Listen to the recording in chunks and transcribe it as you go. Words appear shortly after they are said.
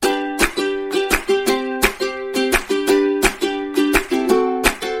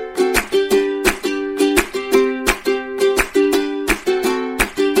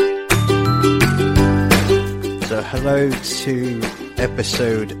hello to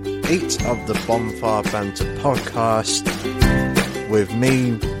episode 8 of the Bonfire Banter podcast with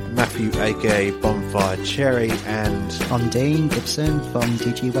me, Matthew aka Bonfire Cherry, and I'm Dean Gibson from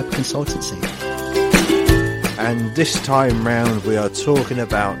DG Web Consultancy. And this time round we are talking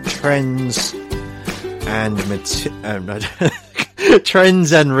about trends and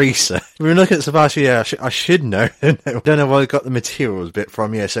trends and research. We were looking at Sebastian. Yeah, I should know. I don't know where I got the materials bit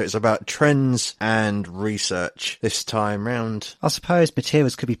from. Yeah, so it's about trends and research this time round. I suppose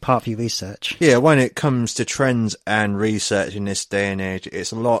materials could be part of your research. Yeah, when it comes to trends and research in this day and age,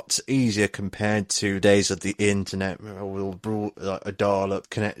 it's a lot easier compared to days of the internet. We all brought like a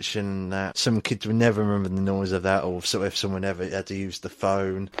dial-up connection. That some kids would never remember the noise of that, or so if someone ever had to use the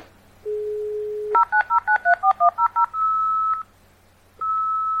phone.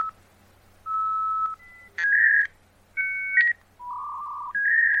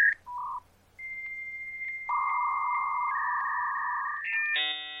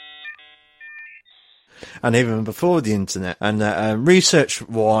 And even before the internet. And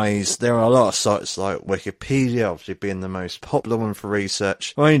research-wise, there are a lot of sites like Wikipedia, obviously being the most popular one for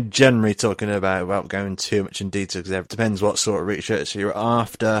research. I'm generally talking about without going too much in detail, because it depends what sort of research you're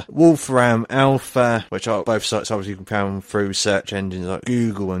after. Wolfram Alpha, which are both sites obviously you can find through search engines like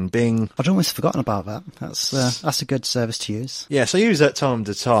Google and Bing. I'd almost forgotten about that. That's a good service to use. Yes, I use that time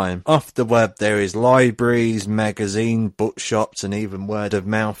to time. Off the web, there is libraries, magazine, bookshops, and even word of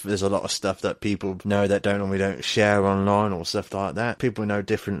mouth. There's a lot of stuff that people know that we don't share online or stuff like that. People know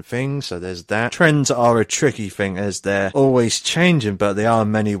different things, so there's that. Trends are a tricky thing as they're always changing, but there are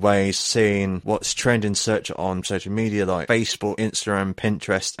many ways seeing what's trending search on social media like Facebook, Instagram,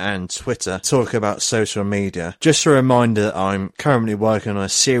 Pinterest, and Twitter. Talk about social media. Just a reminder that I'm currently working on a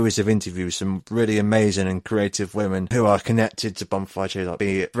series of interviews with some really amazing and creative women who are connected to Bonfire Cherry, like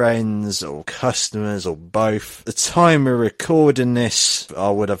be it friends or customers or both. The time we're recording this,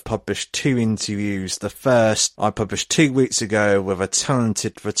 I would have published 2 interviews. The first I published 2 weeks ago with a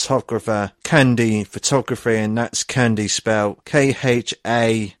talented photographer, Candy Photography, and that's Candy spelled Khandie.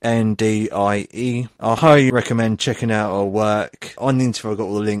 I highly recommend checking out her work. On the interview I got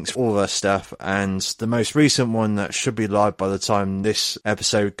all the links, all of her stuff, and the most recent one that should be live by the time this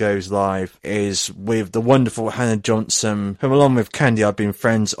episode goes live is with the wonderful Hannah Johnson, who along with Candy I've been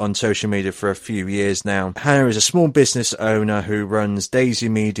friends on social media for a few years now. Hannah is a small business owner who runs Daisy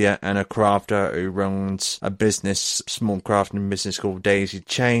Media and a crafter who runs a small crafting business called Daisy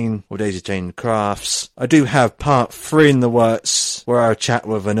Chain, or Daisy Chain Crafts. I do have part 3 in the works where I chat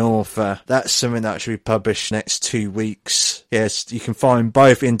with an author. That's something that should be published next 2 weeks. Yes, you can find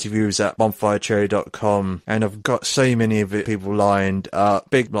both interviews at bonfirecherry.com, and I've got so many of it people lined up.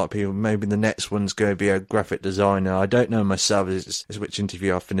 Big lot of people. Maybe the next one's going to be a graphic designer. I don't know myself as which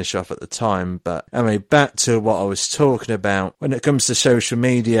interview I'll finish off at the time, but anyway, back to what I was talking about. When it comes to social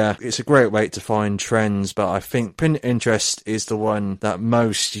media, it's a great way to find trends, but I think Pinterest is the one that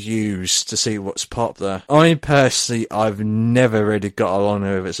most use to see what's popular. I've never really got along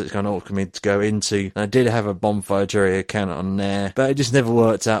with it, so it's kind of awkward for me to go into. I did have a Bonfire Cherry account on there, but it just never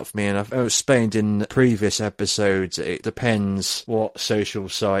worked out for me, and I've explained in previous episodes, it depends what social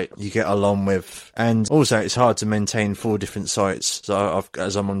site you get along with, and also it's hard to maintain 4 different sites, so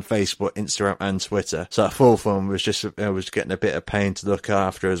as I'm on Facebook, Instagram and Twitter, so that 4th one was just getting a bit of pain to look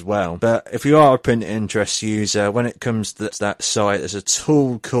after as well. But if you are a Pinterest user, when it comes to that site, there's a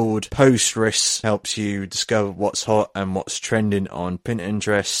tool called Posterous, helps you discover what's hot and what's trending on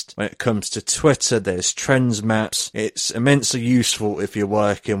Pinterest. When it comes to Twitter, there's Trends Maps. It's immensely useful if you're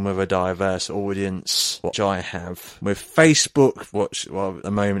working with a diverse audience, which I have. With Facebook, at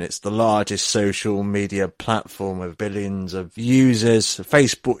the moment it's the largest social media platform with billions of users.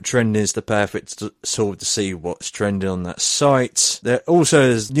 Facebook Trending is the perfect tool to see what's trending on that site.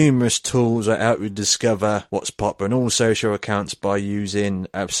 There's numerous tools that help you discover what's popular on all social accounts by using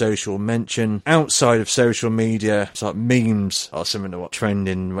social mention. Outside of social media, it's like memes are something that's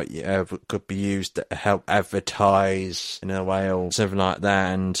trending, could be used to help advertise in a way or something like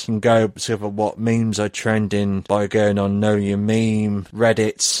that, and you can go discover what memes are trending by going on Know Your Meme,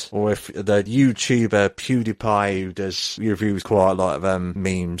 Reddit, or if the YouTuber PewDiePie, who does reviews quite a lot of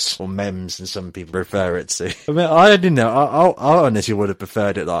memes, or memes, and some people refer it to. I mean, I didn't know, I honestly would have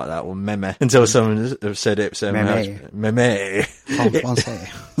preferred it like that, or meme, until someone said it. So meme.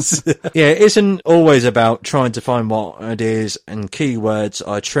 Yeah, it isn't always about trying to find what ideas and keywords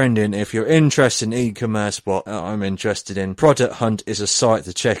are trending. If you're interested in e-commerce, what I'm interested in, Product Hunt is a site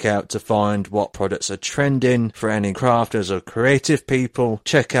to check out to find what products are trending for any crafters or creative people.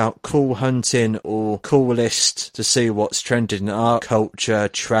 Check out Cool Hunting or Coolist to see what's trending in art, culture,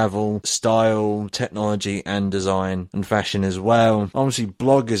 travel, style, technology and design and fashion as well. Obviously,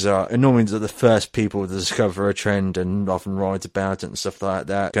 bloggers are normally the first people to discover a trend and often write about it and stuff like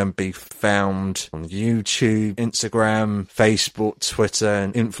that. Can be found on YouTube, Instagram, Facebook, Twitter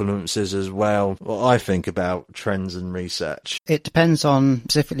and influencers as well. What I think about trends and research. It depends on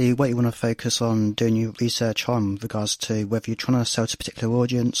specifically what you want to focus on doing your research on with regards to whether you're trying to sell to a particular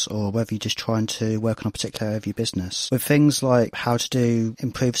audience or whether you're just trying to work on a particular area of your business. With things like how to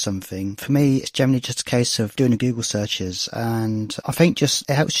improve something, for me, it's generally just a case of doing the Google searches, and I think it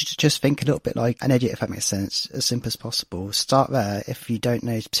helps you to just think a little bit like an idiot, if that makes sense, as simple as possible. Start there if you don't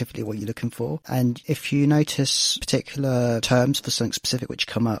know specifically what you're looking for, and if you notice particular terms for something specific which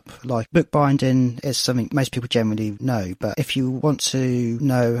come up, like bookbinding is something most people generally know, but if you want to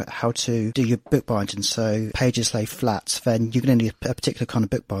know how to do your bookbinding, so pages lay flat, then you're going to need a particular kind of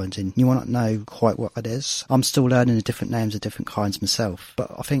bookbinding. You want to know quite what that is. I'm still learning the different names of different kinds myself,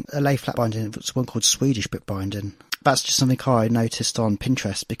 but I think a lay flat binding, it's one called Swedish bookbinding. That's just something I noticed on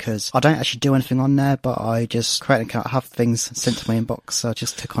Pinterest because I don't actually do anything on there, but I just create an account, have things sent to my inbox, so I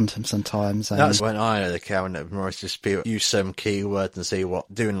just click on them sometimes. And that's when I had an account of more just use some keywords and see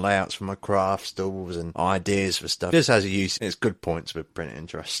what, doing layouts for my craft stalls and ideas for stuff. Just as a use, it's good points with print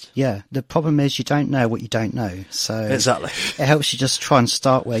interest. Yeah, the problem is you don't know what you don't know, so exactly. It helps you just try and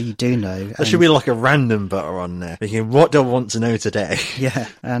start where you do know. There should be like a random button on there, thinking, what do I want to know today? Yeah,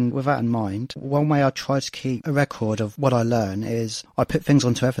 and with that in mind, one way I try to keep a record of what I learn is I put things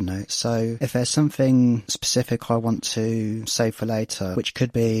onto Evernote. So if there's something specific I want to save for later, which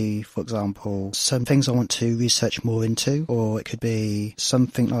could be, for example, some things I want to research more into, or it could be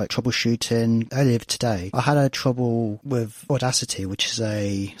something like troubleshooting. Earlier today, I had a trouble with Audacity, which is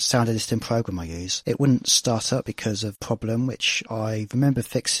a sound editing program I use. It wouldn't start up because of problem, which I remember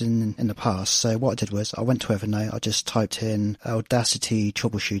fixing in the past. So what I did was I went to Evernote, I just typed in Audacity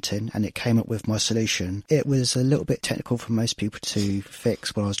troubleshooting, and it came up with my solution. It was a little bit technical for most people to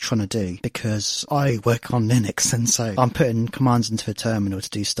fix what I was trying to do because I work on Linux, and so I'm putting commands into a terminal to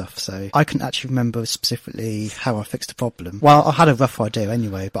do stuff, so I couldn't actually remember specifically how I fixed the problem. Well, I had a rough idea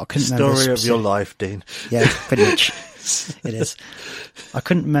anyway, but I couldn't remember. Story of your life, Dean. Yeah, pretty much. It is. I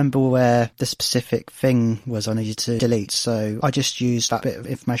couldn't remember where the specific thing was I needed to delete, so I just used that bit of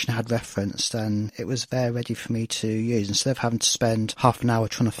information I had referenced, and it was there ready for me to use. Instead of having to spend half an hour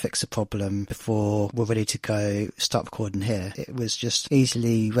trying to fix a problem before we're ready to go start recording here, it was just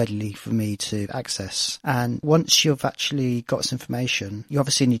readily for me to access. And once you've actually got this information, you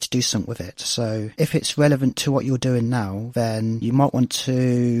obviously need to do something with it. So if it's relevant to what you're doing now, then you might want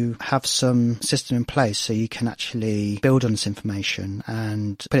to have some system in place so you can actually build on this information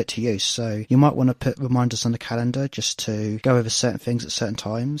and put it to use. So you might want to put reminders on the calendar just to go over certain things at certain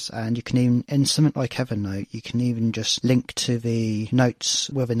times, and you can even, in something like Evernote, you can even just link to the notes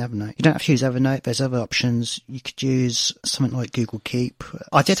within Evernote. You don't have to use Evernote, there's other options. You could use something like Google Keep.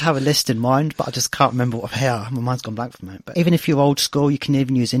 I did have a list in mind, but I just can't remember what they are. My mind's gone blank for a moment. But even if you're old school, you can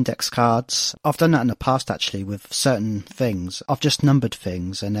even use index cards. I've done that in the past actually with certain things. I've just numbered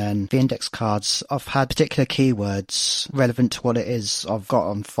things, and then the index cards, I've had particular keywords relevant to what it is I've got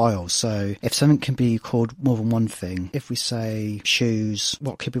on file. So if something can be called more than one thing, if we say shoes,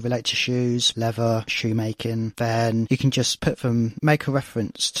 what could be related to shoes, leather, shoemaking, then you can just make a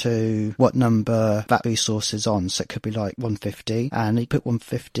reference to what number that resource is on. So it could be like 150, and you put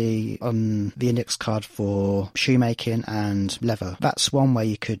 150 on the index card for shoemaking and leather. That's one way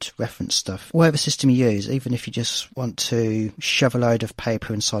you could reference stuff. Whatever system you use, even if you just want to shove a load of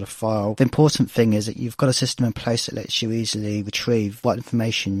paper inside a file, the important thing is that you've got a system in place that lets you easily retrieve what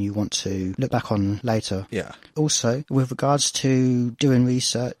information you want to look back on later. Yeah. Also, with regards to doing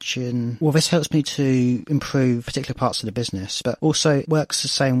research, this helps me to improve particular parts of the business, but also it works the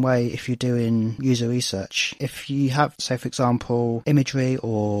same way if you're doing user research. If you have, say, for example, imagery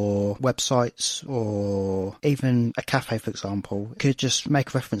or websites or even a cafe, for example, you could just make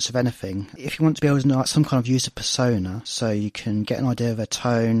a reference of anything. If you want to build some kind of user persona, so you can get an idea of a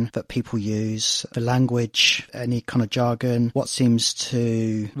tone that people use, the language any any kind of jargon, what seems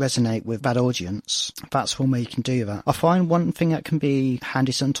to resonate with that audience. That's one way you can do that. I find one thing that can be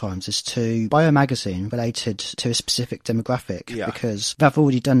handy sometimes is to buy a magazine related to a specific demographic, because they've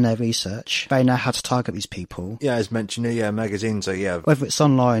already done their research. They know how to target these people. Yeah, as mentioned, magazines are, whether it's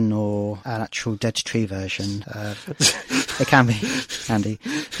online or an actual Dead Tree version, it can be handy.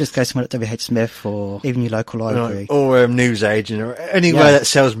 Just go somewhere like WH Smith or even your local library. Or news agent or anywhere that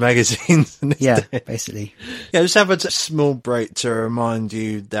sells magazines. Basically. Yeah, just have a small break to remind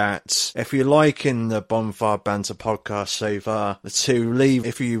you that if you're liking the Bonfire Banter podcast so far,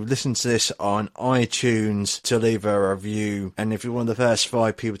 if you listen to this on iTunes, to leave a review. And if you're one of the first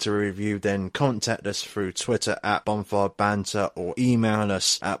 5 people to review, then contact us through Twitter at Bonfire Banter or email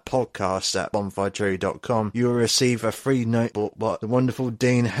us at podcast@bonfirecherry.com. You'll receive a free notebook what the wonderful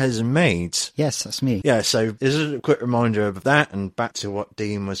Dean has made. Yes, that's me. Yeah, so this is a quick reminder of that, and back to what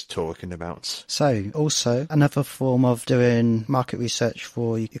Dean was talking about. So, also, another form of doing market research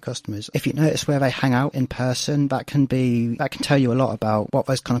for your customers. If you notice where they hang out in person, that can tell you a lot about what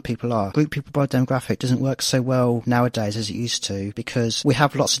those kind of people are. Group people by demographic doesn't work so well nowadays as it used to, because we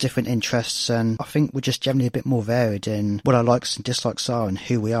have lots of different interests, and I think we're just generally a bit more varied in what our likes and dislikes are and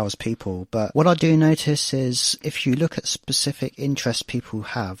who we are as people. But what I do notice is if you look at specific interests people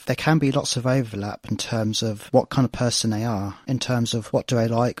have, there can be lots of overlap in terms of what kind of person they are, in terms of what do they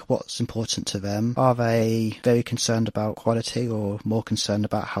like, what's important to them. Are they very concerned about quality or more concerned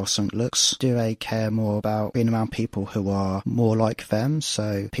about how something looks? Do they care more about being around people who are more like them,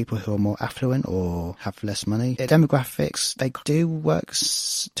 so people who are more affluent or have less money? Demographics, they do work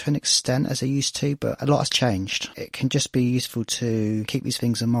to an extent as they used to, but a lot has changed. It can just be useful to keep these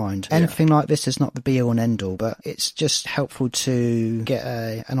things in mind. Anything like this is not the be all and end all, but it's just helpful to get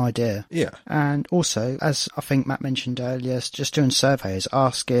an idea. Yeah. And also, as I think Matt mentioned earlier, just doing surveys,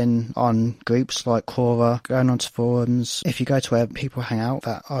 asking on groups like Quora, going onto forums. If you go to where people hang out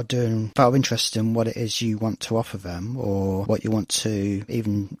that are interested in what it is you want to offer them, or what you want to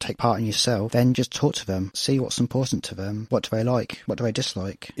even take part in yourself, then just talk to them, see what's important to them, what do they like, what do they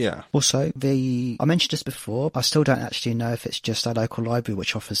dislike. Yeah. Also, I mentioned this before, I still don't actually know if it's just our local library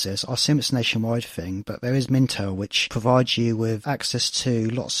which offers this. I assume it's a nationwide thing, but there is Mintel, which provides you with access to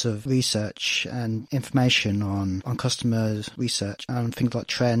lots of research and information on customers' research and things like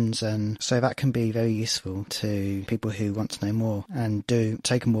trends, and so that can be very useful to people who want to know more and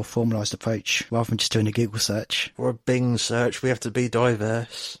take a more formalised approach rather than just doing a Google search. Or a Bing search. We have to be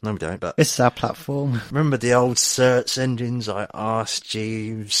diverse. No, we don't, but... This is our platform. Remember the old search engines like Ask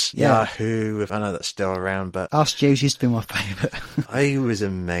Jeeves, Yahoo? I know that's still around, but... Ask Jeeves used to be my favourite. He was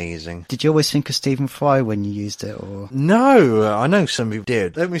amazing. Did you always think of Stephen Fry when you used it, or...? No, I know some people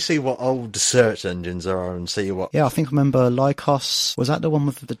did. Let me see what old search engines there are and see what... Yeah, I think I remember Lycos. Was that the one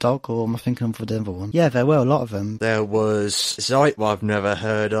with the dog, or am I thinking of the other one? Yeah, there were a lot of them. There was Zite, I've never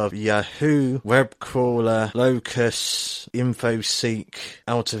heard of, Yahoo, Webcrawler, Locus, InfoSeek,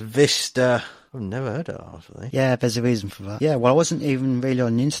 Alta Vista... I've never heard of it, actually. Yeah, there's a reason for that. Yeah, well, I wasn't even really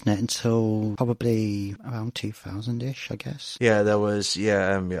on the internet until probably around 2000-ish, I guess. Yeah, there was,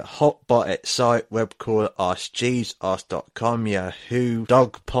 Hotbot, Excite, Webcrawler, Ask Jeeves, Ask.com, Yahoo,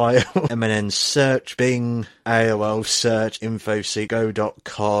 Dogpile, MNN Search, Bing, AOL Search, InfoSeek,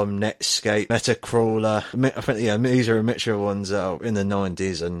 Go.com, Netscape, Metacrawler. I think, these are a mixture of ones that are in the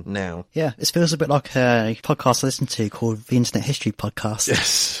 90s and now. Yeah, it feels a bit like a podcast I listen to called the Internet History Podcast.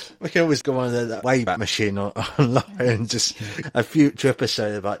 Yes. We can always go on that Wayback Machine online and just a future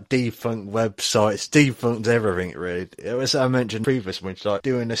episode about defunct websites, defunct everything, really. It was, I mentioned previously, like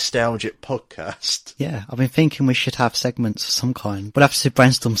doing a nostalgic podcast. Yeah, I've been thinking we should have segments of some kind. We'll have to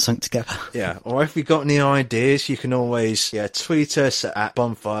brainstorm something together. Yeah, or if you've got any ideas, you can always tweet us at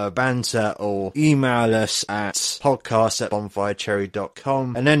Bonfire Banter or email us at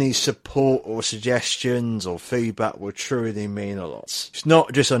podcast@bonfirecherry.com. And any support or suggestions or feedback will truly mean a lot. It's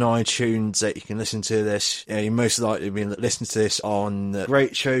not just on iTunes that you can listen to this. You most likely been listening to this on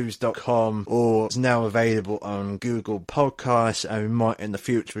greatshows.com, or it's now available on Google Podcasts, and we might in the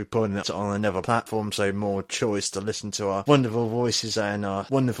future be putting it on another platform, so more choice to listen to our wonderful voices and our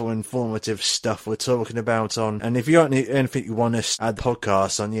wonderful informative stuff we're talking about on. And if you got anything you want us to add the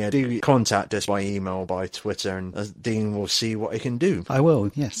podcast on, do contact us by email, by Twitter, and Dean will see what he can do. I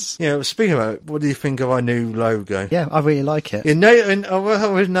will, yes. Yeah, speaking about it, what do you think of our new logo? Yeah, I really like it. And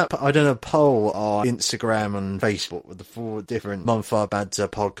I don't know, poll on Instagram and Facebook with the 4 different Bonfire Banter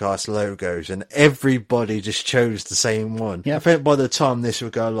podcast logos, and everybody just chose the same one. Yeah. I think by the time this will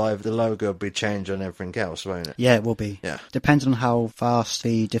go live, the logo will be changed on everything else, won't it? Yeah, it will be. Yeah. Depends on how fast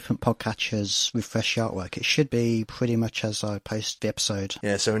the different podcatchers refresh the artwork. It should be pretty much as I post the episode.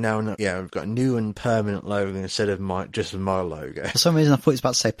 Yeah, so now, we've got a new and permanent logo instead of just my logo. For some reason, I thought it was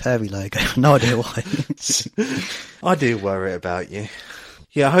about to say Perry logo. No idea why. I do worry about you.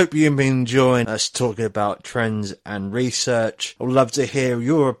 Yeah, I hope you've been enjoying us talking about trends and research. I'd love to hear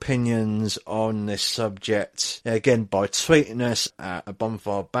your opinions on this subject. Again, by tweeting us at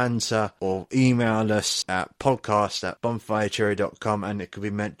Bonfire Banter or email us at podcast@bonfirecherry.com, and it could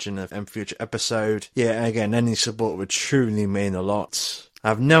be mentioned in a future episode. Yeah, again, any support would truly mean a lot. I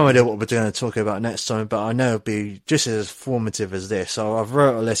have no idea what we're going to talk about next time, but I know it'll be just as formative as this. So I've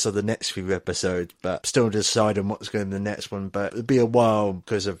wrote a list of the next few episodes, but still deciding what's going to be the next one. But it'll be a while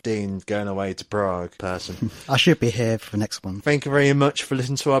because of Dean going away to Prague. I should be here for the next one. Thank you very much for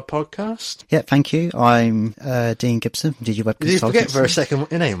listening to our podcast. Yeah, thank you. I'm Dean Gibson, DigiWeb Consultants. Did you forget for a second what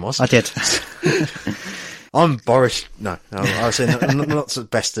your name was? I did. I'm Boris. No, I was saying I'm not the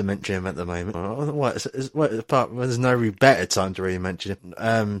best to mention him at the moment. There's no really better time to really mention him.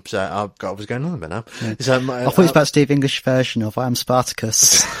 So I've got what's going on about now. Yeah. So, I thought it was about Steve English version of I am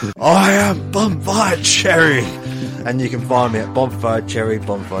Spartacus. I am Bonfire Cherry, and you can find me at Bonfirecherry,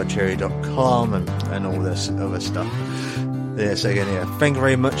 bonfirecherry.com, and all this other stuff. Yeah, so again, thank you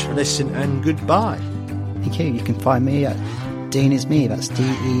very much for listening, and goodbye. Thank you. You can find me at Dean is me. That's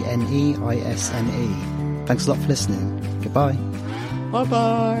DENEISME. Thanks a lot for listening. Goodbye.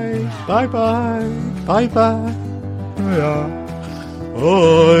 Bye-bye. Bye-bye. Bye-bye.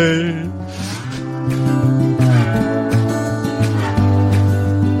 Bye.